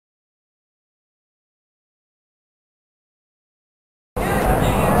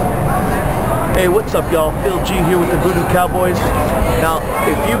Hey, what's up, y'all? Phil G here with the Voodoo Cowboys. Now,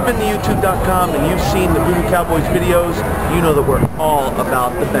 if you've been to YouTube.com and you've seen the Voodoo Cowboys videos, you know that we're all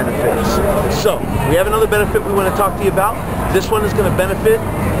about the benefits. So, we have another benefit we want to talk to you about. This one is going to benefit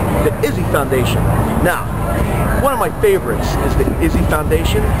the Izzy Foundation. Now, one of my favorites is the Izzy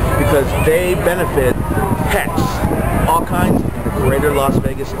Foundation because they benefit pets, all kinds, in the greater Las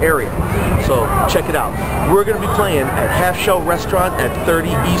Vegas area. So check it out. We're going to be playing at Half Shell Restaurant at 30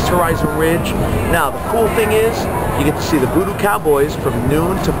 East Horizon Ridge. Now, the cool thing is you get to see the Voodoo Cowboys from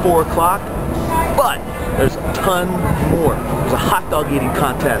noon to 4 o'clock, but there's a ton more. There's a hot dog eating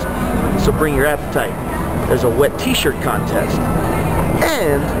contest, so bring your appetite. There's a wet t-shirt contest.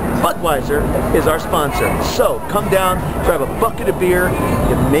 And Budweiser is our sponsor. So come down, grab a bucket of beer.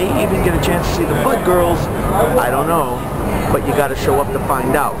 You may even get a chance to see the Bud Girls. I don't know, but you got to show up to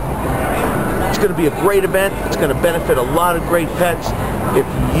find out. It's going to be a great event. It's going to benefit a lot of great pets. If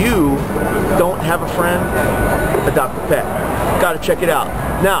you don't have a friend, adopt a pet. Got to check it out.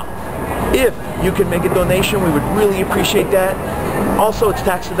 Now, if you can make a donation, we would really appreciate that. Also, it's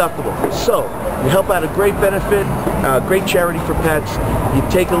tax deductible. So, you help out a great benefit, great charity for pets. You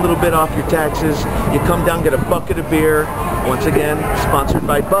take a little bit off your taxes. You come down, get a bucket of beer. Once again, sponsored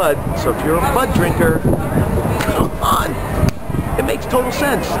by Bud. So if you're a Bud drinker, come on. It makes total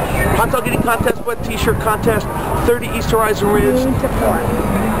sense. Hot dog eating contest, wet t-shirt contest, 30 East Horizon Ridge.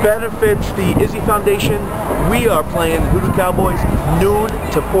 Benefits the Izzy Foundation. We are playing Voodoo Cowboys noon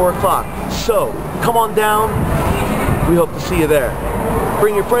to 4 o'clock. So, come on down. We hope to see you there.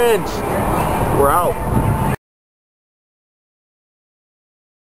 Bring your friends. We're out.